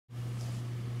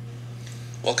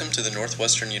Welcome to the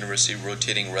Northwestern University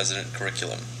Rotating Resident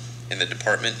Curriculum in the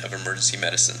Department of Emergency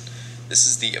Medicine. This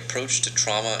is the Approach to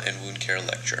Trauma and Wound Care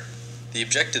lecture. The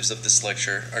objectives of this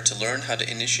lecture are to learn how to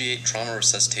initiate trauma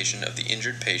resuscitation of the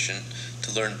injured patient,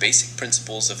 to learn basic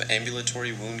principles of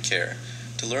ambulatory wound care,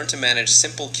 to learn to manage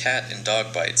simple cat and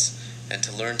dog bites, and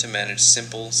to learn to manage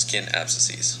simple skin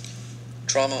abscesses.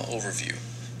 Trauma overview.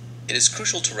 It is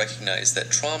crucial to recognize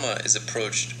that trauma is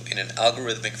approached in an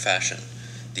algorithmic fashion.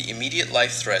 The immediate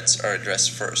life threats are addressed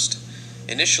first.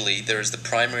 Initially, there is the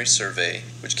primary survey,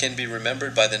 which can be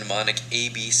remembered by the mnemonic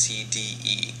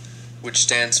ABCDE, which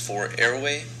stands for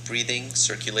airway, breathing,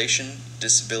 circulation,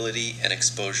 disability, and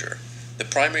exposure. The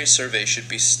primary survey should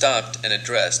be stopped and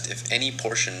addressed if any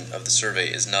portion of the survey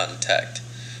is not intact.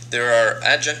 There are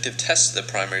adjunctive tests to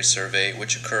the primary survey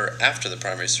which occur after the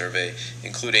primary survey,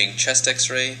 including chest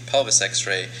x-ray, pelvis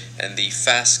x-ray, and the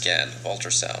fast scan of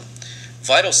ultrasound.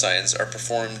 Vital signs are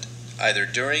performed either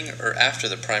during or after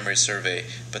the primary survey,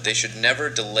 but they should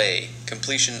never delay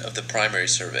completion of the primary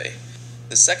survey.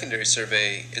 The secondary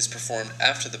survey is performed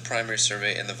after the primary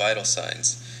survey and the vital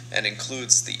signs, and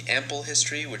includes the ample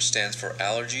history, which stands for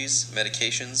allergies,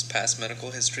 medications, past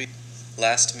medical history,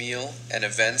 last meal, and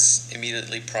events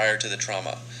immediately prior to the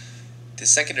trauma. The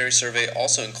secondary survey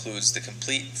also includes the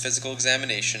complete physical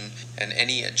examination and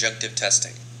any adjunctive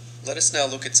testing. Let us now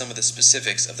look at some of the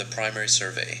specifics of the primary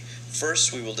survey.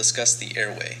 First, we will discuss the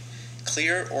airway.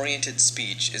 Clear, oriented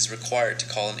speech is required to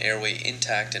call an airway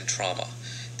intact in trauma.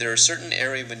 There are certain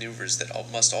airway maneuvers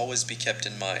that must always be kept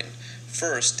in mind.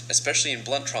 First, especially in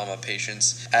blunt trauma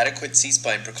patients, adequate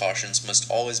C-spine precautions must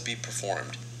always be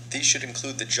performed. These should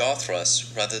include the jaw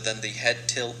thrust rather than the head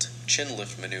tilt, chin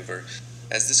lift maneuver,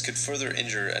 as this could further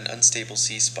injure an unstable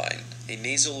C-spine. A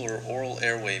nasal or oral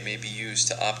airway may be used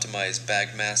to optimize bag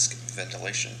mask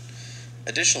ventilation.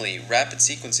 Additionally, rapid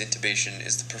sequence intubation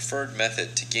is the preferred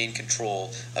method to gain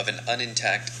control of an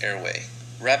unintact airway.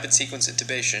 Rapid sequence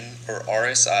intubation, or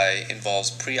RSI, involves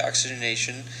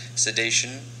pre-oxygenation,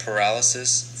 sedation,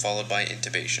 paralysis, followed by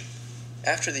intubation.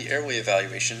 After the airway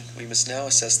evaluation, we must now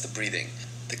assess the breathing.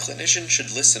 The clinician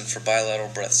should listen for bilateral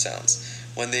breath sounds.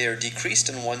 When they are decreased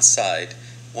on one side,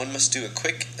 one must do a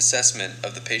quick assessment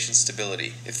of the patient's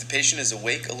stability. If the patient is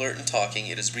awake, alert, and talking,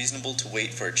 it is reasonable to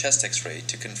wait for a chest x-ray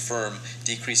to confirm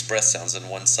decreased breath sounds on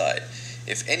one side.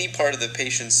 If any part of the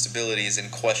patient's stability is in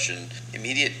question,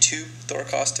 immediate tube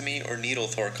thoracostomy or needle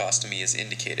thoracostomy is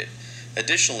indicated.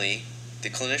 Additionally, the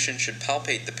clinician should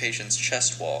palpate the patient's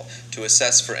chest wall to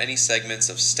assess for any segments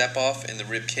of step-off in the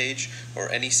rib cage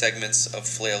or any segments of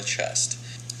flail chest.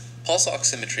 Pulse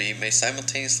oximetry may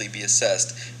simultaneously be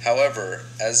assessed. However,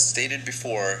 as stated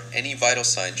before, any vital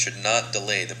sign should not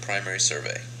delay the primary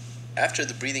survey. After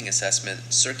the breathing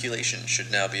assessment, circulation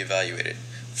should now be evaluated.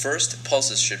 First,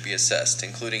 pulses should be assessed,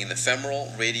 including in the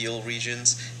femoral, radial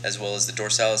regions, as well as the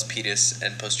dorsalis pedis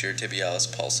and posterior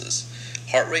tibialis pulses.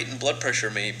 Heart rate and blood pressure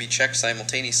may be checked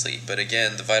simultaneously, but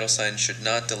again, the vital signs should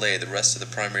not delay the rest of the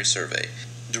primary survey.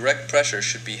 Direct pressure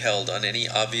should be held on any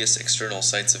obvious external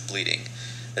sites of bleeding.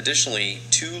 Additionally,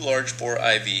 2 large bore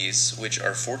IVs, which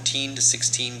are 14 to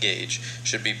 16 gauge,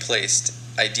 should be placed,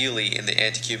 ideally in the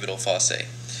antecubital fossa.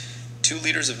 2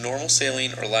 liters of normal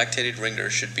saline or lactated Ringer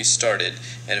should be started,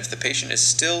 and if the patient is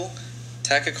still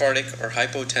tachycardic or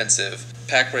hypotensive,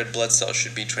 packed red blood cells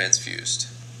should be transfused.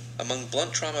 Among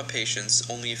blunt trauma patients,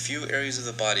 only a few areas of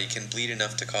the body can bleed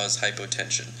enough to cause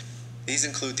hypotension. These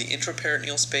include the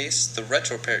intraperitoneal space, the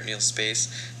retroperitoneal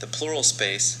space, the pleural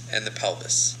space, and the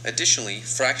pelvis. Additionally,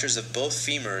 fractures of both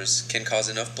femurs can cause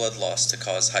enough blood loss to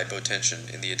cause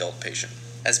hypotension in the adult patient.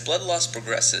 As blood loss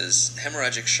progresses,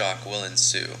 hemorrhagic shock will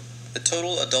ensue. The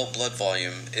total adult blood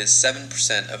volume is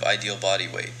 7% of ideal body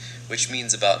weight, which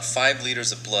means about 5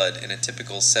 liters of blood in a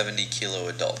typical 70-kilo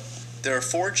adult. There are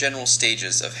 4 general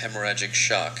stages of hemorrhagic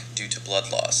shock due to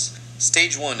blood loss.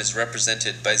 Stage 1 is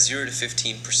represented by 0 to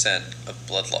 15% of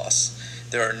blood loss.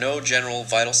 There are no general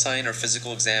vital sign or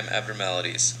physical exam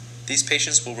abnormalities. These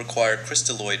patients will require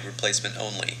crystalloid replacement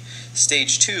only.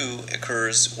 Stage 2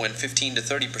 occurs when 15 to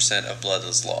 30% of blood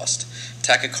is lost.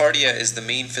 Tachycardia is the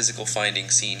main physical finding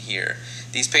seen here.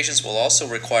 These patients will also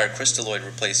require crystalloid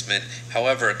replacement,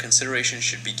 however, consideration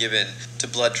should be given to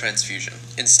blood transfusion.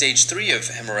 In stage 3 of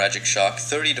hemorrhagic shock,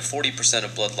 30 to 40%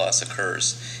 of blood loss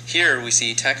occurs. Here we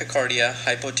see tachycardia,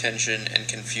 hypotension, and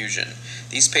confusion.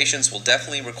 These patients will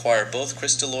definitely require both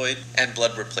crystalloid and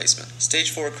blood replacement.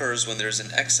 Stage 4 occurs when there is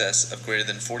an excess of greater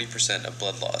than 40% of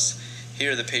blood loss.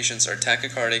 Here the patients are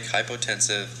tachycardic,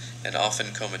 hypotensive, and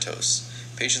often comatose.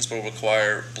 Patients will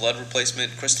require blood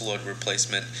replacement, crystalloid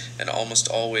replacement, and almost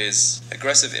always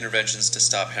aggressive interventions to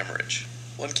stop hemorrhage.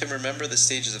 One can remember the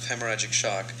stages of hemorrhagic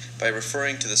shock by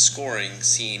referring to the scoring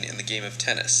seen in the game of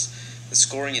tennis. The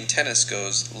scoring in tennis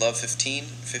goes love 15,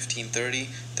 15-30,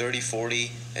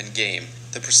 30-40, and game.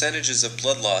 The percentages of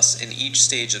blood loss in each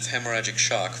stage of hemorrhagic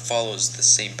shock follows the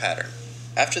same pattern.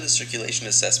 After the circulation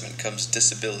assessment comes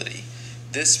disability.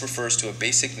 This refers to a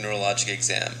basic neurologic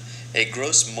exam. A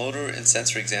gross motor and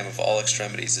sensory exam of all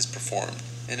extremities is performed.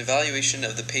 An evaluation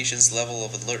of the patient's level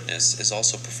of alertness is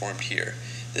also performed here.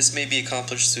 This may be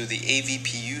accomplished through the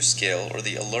AVPU scale, or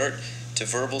the alert to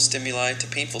verbal stimuli to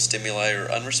painful stimuli or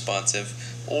unresponsive,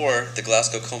 or the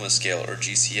Glasgow Coma scale, or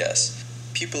GCS.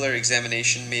 Pupillary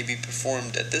examination may be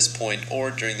performed at this point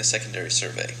or during the secondary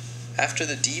survey. After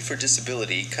the D for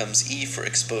disability comes E for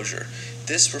exposure.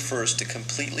 This refers to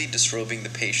completely disrobing the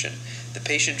patient. The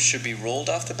patient should be rolled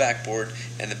off the backboard,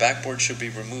 and the backboard should be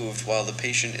removed while the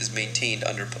patient is maintained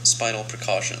under spinal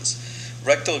precautions.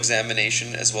 Rectal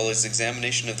examination, as well as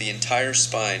examination of the entire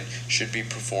spine, should be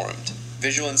performed.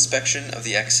 Visual inspection of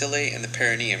the axillae and the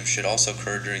perineum should also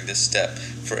occur during this step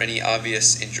for any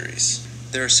obvious injuries.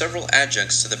 There are several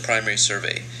adjuncts to the primary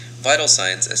survey. Vital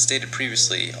signs, as stated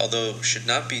previously, although should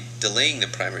not be delaying the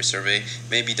primary survey,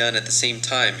 may be done at the same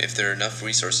time if there are enough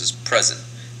resources present.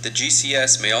 The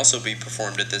GCS may also be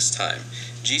performed at this time.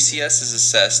 GCS is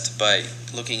assessed by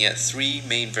looking at three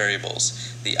main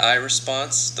variables: the eye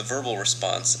response, the verbal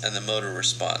response, and the motor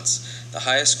response. The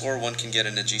highest score one can get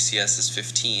in a GCS is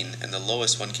 15, and the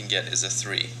lowest one can get is a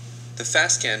 3. The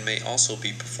FAST scan may also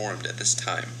be performed at this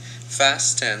time.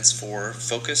 FAST stands for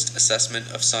Focused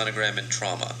Assessment of Sonogram and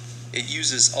Trauma. It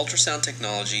uses ultrasound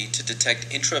technology to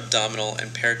detect intra-abdominal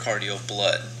and pericardial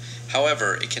blood.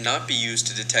 However, it cannot be used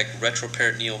to detect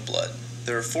retroperitoneal blood.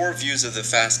 There are 4 views of the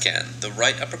FAST scan: the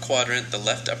right upper quadrant, the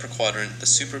left upper quadrant, the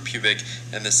suprapubic,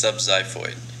 and the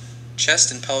subxiphoid.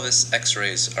 Chest and pelvis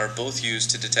x-rays are both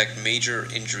used to detect major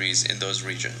injuries in those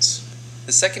regions.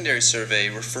 The secondary survey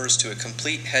refers to a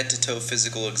complete head-to-toe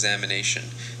physical examination.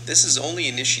 This is only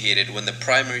initiated when the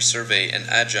primary survey and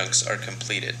adjuncts are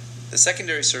completed. The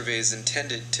secondary survey is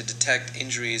intended to detect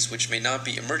injuries which may not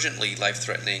be emergently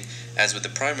life-threatening, as with the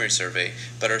primary survey,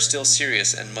 but are still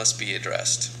serious and must be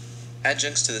addressed.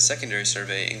 Adjuncts to the secondary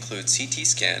survey include CT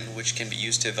scan, which can be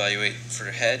used to evaluate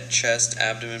for head, chest,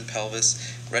 abdomen,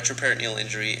 pelvis, retroperitoneal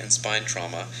injury, and spine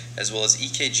trauma, as well as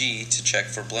EKG to check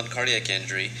for blunt cardiac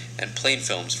injury, and plain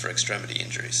films for extremity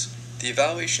injuries. The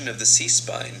evaluation of the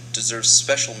C-spine deserves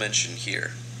special mention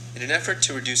here. In an effort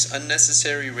to reduce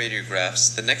unnecessary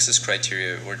radiographs, the NEXUS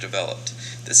Criteria were developed.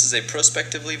 This is a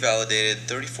prospectively validated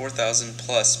 34,000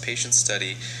 plus patient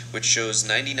study which shows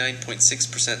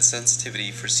 99.6%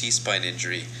 sensitivity for C-spine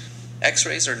injury.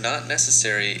 X-rays are not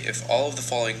necessary if all of the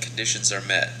following conditions are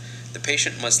met. The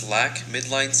patient must lack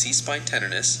midline C-spine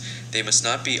tenderness, they must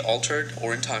not be altered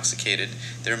or intoxicated,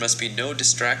 there must be no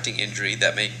distracting injury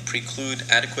that may preclude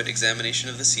adequate examination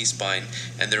of the C-spine,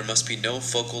 and there must be no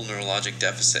focal neurologic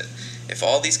deficit. If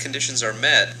all these conditions are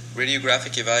met,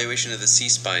 radiographic evaluation of the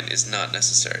C-spine is not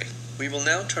necessary. We will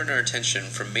now turn our attention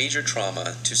from major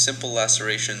trauma to simple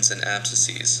lacerations and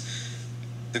abscesses.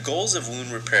 The goals of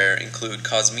wound repair include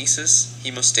cosmesis,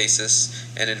 hemostasis,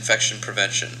 and infection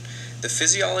prevention. The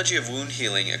physiology of wound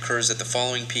healing occurs at the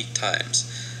following peak times.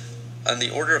 On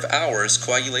the order of hours,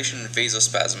 coagulation and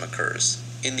vasospasm occurs.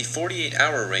 In the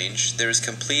 48-hour range, there is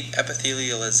complete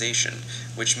epithelialization,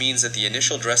 which means that the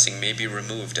initial dressing may be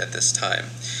removed at this time.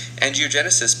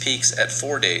 Angiogenesis peaks at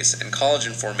 4 days, and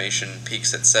collagen formation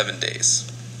peaks at 7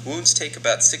 days. Wounds take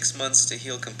about 6 months to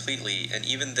heal completely, and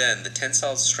even then, the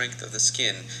tensile strength of the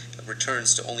skin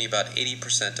returns to only about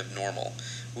 80% of normal.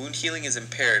 Wound healing is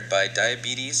impaired by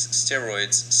diabetes,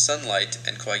 steroids, sunlight,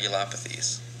 and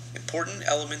coagulopathies. Important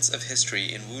elements of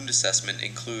history in wound assessment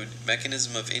include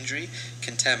mechanism of injury,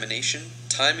 contamination,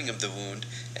 timing of the wound,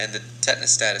 and the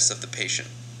tetanus status of the patient.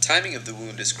 Timing of the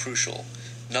wound is crucial.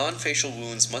 Non-facial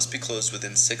wounds must be closed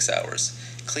within 6 hours.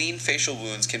 Clean facial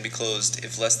wounds can be closed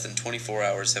if less than 24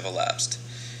 hours have elapsed.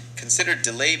 Consider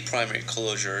delayed primary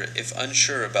closure if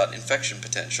unsure about infection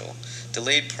potential.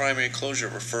 Delayed primary closure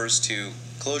refers to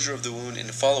closure of the wound in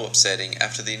a follow-up setting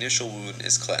after the initial wound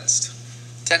is cleansed.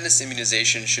 Tetanus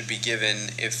immunization should be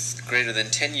given if greater than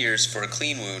 10 years for a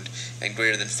clean wound and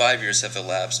greater than 5 years have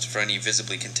elapsed for any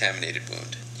visibly contaminated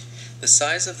wound. The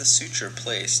size of the suture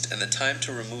placed and the time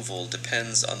to removal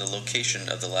depends on the location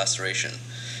of the laceration.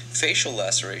 Facial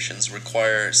lacerations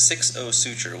require 6-0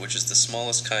 suture, which is the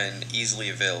smallest kind easily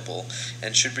available,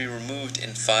 and should be removed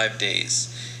in 5 days.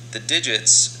 The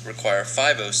digits require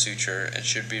 5-0 suture and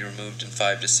should be removed in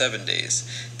 5 to 7 days.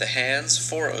 The hands,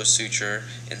 4-0 suture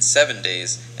in 7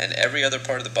 days, and every other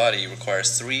part of the body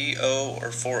requires 3-0 or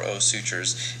 4-0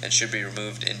 sutures and should be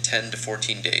removed in 10 to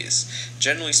 14 days.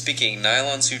 Generally speaking,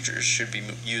 nylon sutures should be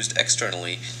used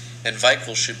externally, and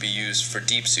vicryl should be used for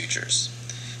deep sutures.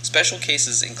 Special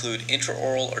cases include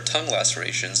intraoral or tongue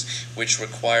lacerations, which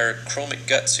require chromic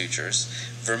gut sutures,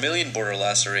 vermilion border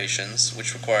lacerations,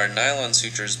 which require nylon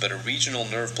sutures but a regional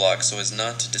nerve block so as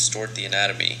not to distort the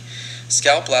anatomy.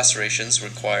 Scalp lacerations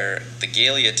require the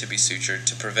galea to be sutured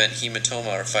to prevent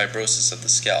hematoma or fibrosis of the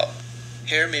scalp.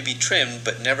 Hair may be trimmed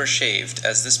but never shaved,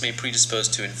 as this may predispose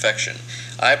to infection.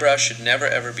 Eyebrows should never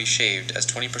ever be shaved, as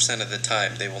 20% of the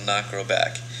time they will not grow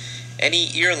back.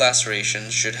 Any ear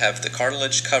lacerations should have the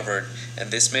cartilage covered, and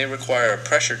this may require a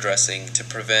pressure dressing to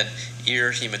prevent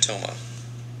ear hematoma.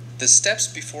 The steps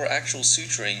before actual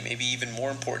suturing may be even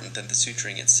more important than the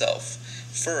suturing itself.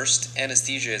 First,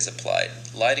 anesthesia is applied.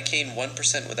 Lidocaine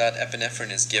 1% without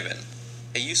epinephrine is given.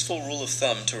 A useful rule of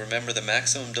thumb to remember the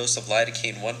maximum dose of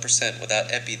lidocaine 1%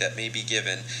 without epi that may be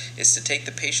given is to take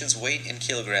the patient's weight in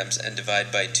kilograms and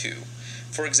divide by 2.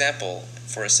 For example,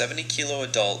 for a 70-kilo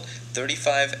adult,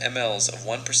 35 mL of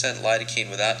 1% lidocaine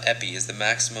without epi is the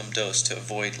maximum dose to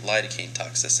avoid lidocaine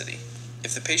toxicity.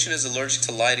 If the patient is allergic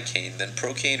to lidocaine, then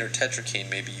procaine or tetracaine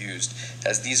may be used,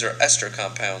 as these are ester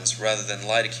compounds rather than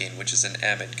lidocaine, which is an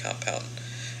amide compound.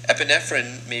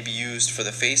 Epinephrine may be used for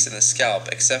the face and the scalp,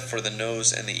 except for the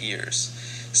nose and the ears.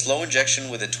 Slow injection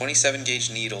with a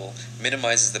 27-gauge needle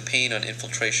minimizes the pain on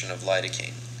infiltration of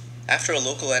lidocaine. After a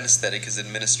local anesthetic is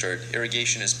administered,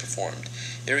 irrigation is performed.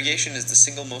 Irrigation is the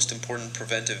single most important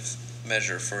preventive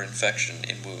measure for infection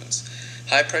in wounds.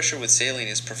 High pressure with saline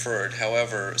is preferred,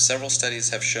 however, several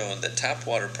studies have shown that tap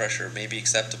water pressure may be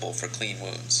acceptable for clean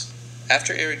wounds.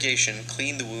 After irrigation,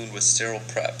 clean the wound with sterile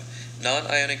prep.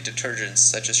 Non-ionic detergents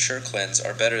such as SureCleanse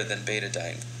are better than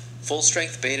betadine.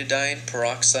 Full-strength betadine,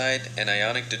 peroxide, and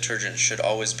ionic detergents should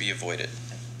always be avoided.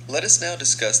 Let us now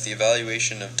discuss the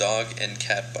evaluation of dog and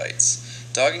cat bites.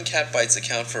 Dog and cat bites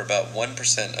account for about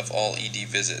 1% of all ED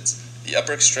visits. The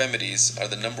upper extremities are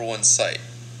the number one site.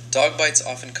 Dog bites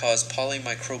often cause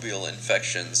polymicrobial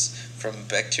infections from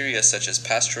bacteria such as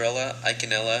Pasteurella,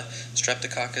 Eikenella,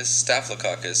 Streptococcus,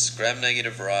 Staphylococcus,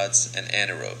 gram-negative rods, and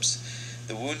anaerobes.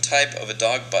 The wound type of a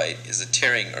dog bite is a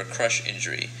tearing or crush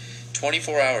injury.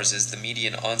 24 hours is the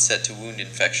median onset to wound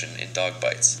infection in dog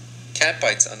bites. Cat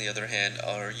bites, on the other hand,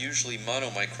 are usually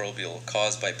monomicrobial,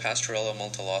 caused by Pasteurella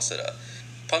multilacida.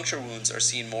 Puncture wounds are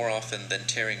seen more often than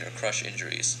tearing or crush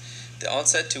injuries. The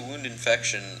onset to wound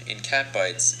infection in cat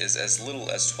bites is as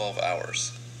little as 12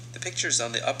 hours. The pictures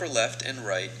on the upper left and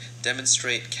right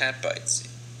demonstrate cat bites.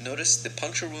 Notice the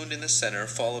puncture wound in the center,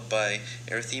 followed by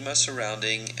erythema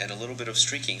surrounding and a little bit of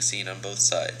streaking seen on both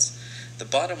sides. The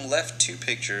bottom left two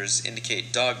pictures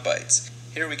indicate dog bites.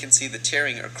 Here we can see the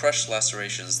tearing or crush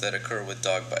lacerations that occur with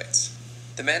dog bites.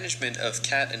 The management of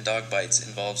cat and dog bites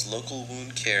involves local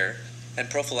wound care and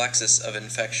prophylaxis of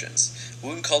infections.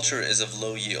 Wound culture is of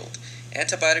low yield.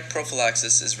 Antibiotic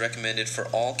prophylaxis is recommended for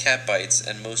all cat bites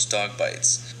and most dog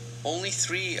bites. Only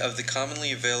 3 of the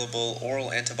commonly available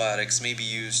oral antibiotics may be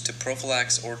used to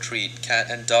prophylax or treat cat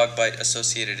and dog bite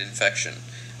associated infection: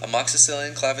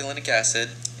 amoxicillin clavulanic acid,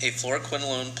 a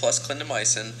fluoroquinolone plus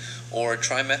clindamycin, or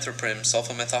trimethoprim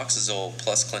sulfamethoxazole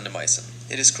plus clindamycin.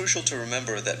 It is crucial to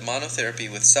remember that monotherapy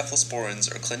with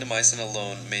cephalosporins or clindamycin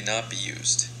alone may not be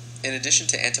used. In addition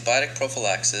to antibiotic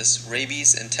prophylaxis,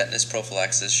 rabies and tetanus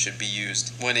prophylaxis should be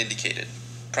used when indicated.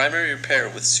 Primary repair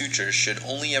with sutures should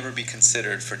only ever be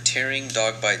considered for tearing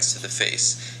dog bites to the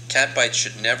face. Cat bites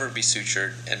should never be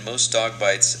sutured, and most dog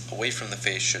bites away from the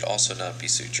face should also not be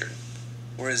sutured.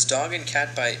 Whereas dog and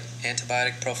cat bite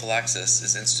antibiotic prophylaxis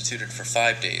is instituted for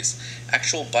 5 days,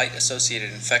 actual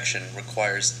bite-associated infection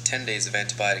requires 10 days of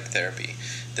antibiotic therapy.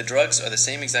 The drugs are the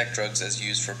same exact drugs as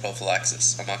used for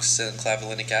prophylaxis: amoxicillin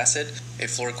clavulanic acid, a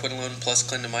fluoroquinolone plus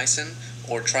clindamycin,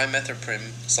 or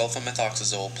trimethoprim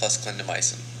sulfamethoxazole plus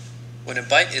clindamycin. When a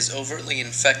bite is overtly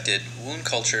infected, wound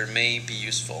culture may be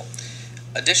useful.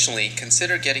 Additionally,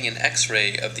 consider getting an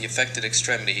X-ray of the affected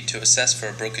extremity to assess for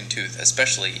a broken tooth,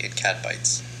 especially in cat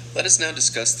bites. Let us now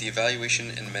discuss the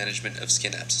evaluation and management of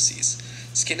skin abscesses.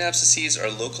 Skin abscesses are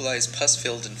localized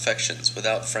pus-filled infections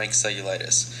without frank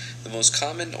cellulitis. The most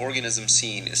common organism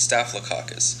seen is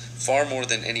Staphylococcus, far more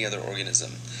than any other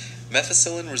organism.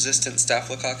 Methicillin-resistant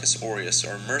Staphylococcus aureus,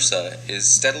 or MRSA, is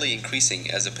steadily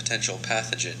increasing as a potential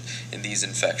pathogen in these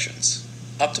infections.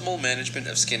 Optimal management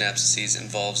of skin abscesses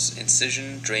involves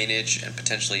incision, drainage, and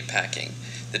potentially packing.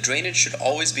 The drainage should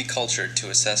always be cultured to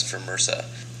assess for MRSA.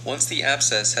 Once the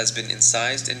abscess has been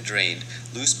incised and drained,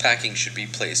 loose packing should be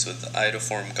placed with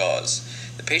iodoform gauze.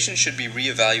 The patient should be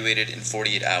re-evaluated in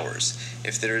 48 hours.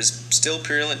 If there is still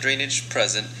purulent drainage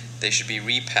present, they should be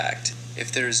repacked.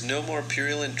 If there is no more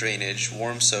purulent drainage,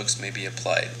 warm soaks may be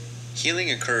applied.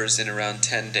 Healing occurs in around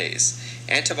 10 days.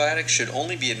 Antibiotics should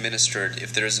only be administered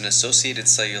if there is an associated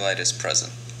cellulitis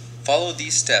present. Follow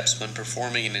these steps when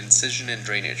performing an incision and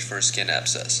drainage for a skin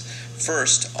abscess.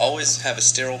 First, always have a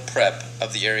sterile prep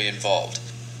of the area involved.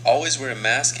 Always wear a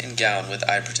mask and gown with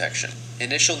eye protection.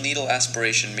 Initial needle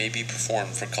aspiration may be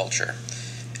performed for culture.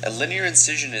 A linear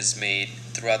incision is made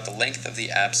throughout the length of the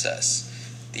abscess.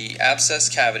 The abscess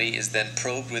cavity is then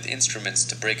probed with instruments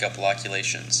to break up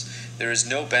loculations. There is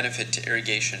no benefit to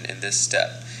irrigation in this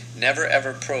step. Never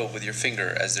ever probe with your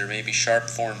finger, as there may be sharp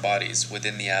foreign bodies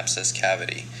within the abscess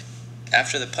cavity.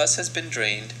 After the pus has been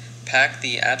drained, pack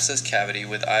the abscess cavity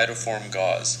with iodoform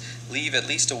gauze. Leave at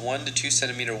least a 1 to 2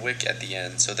 centimeter wick at the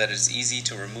end so that it is easy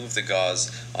to remove the gauze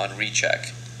on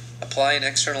recheck. Apply an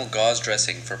external gauze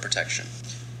dressing for protection.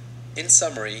 In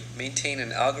summary, maintain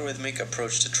an algorithmic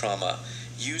approach to trauma.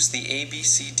 Use the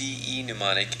ABCDE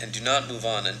mnemonic and do not move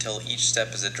on until each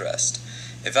step is addressed.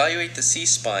 Evaluate the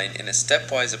C-spine in a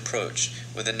stepwise approach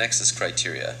with the NEXUS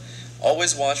Criteria.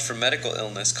 Always watch for medical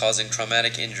illness causing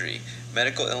traumatic injury.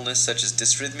 Medical illness such as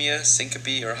dysrhythmia,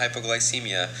 syncope, or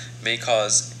hypoglycemia may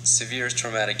cause severe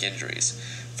traumatic injuries.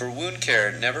 For wound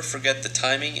care, never forget the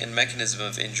timing and mechanism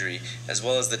of injury, as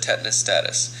well as the tetanus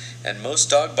status. And most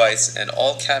dog bites and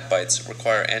all cat bites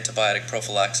require antibiotic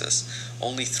prophylaxis.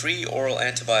 Only 3 oral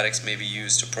antibiotics may be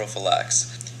used to prophylax: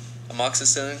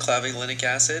 amoxicillin clavulanic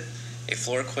acid, a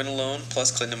fluoroquinolone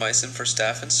plus clindamycin for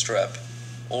staph and strep,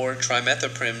 or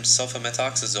trimethoprim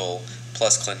sulfamethoxazole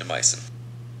plus clindamycin.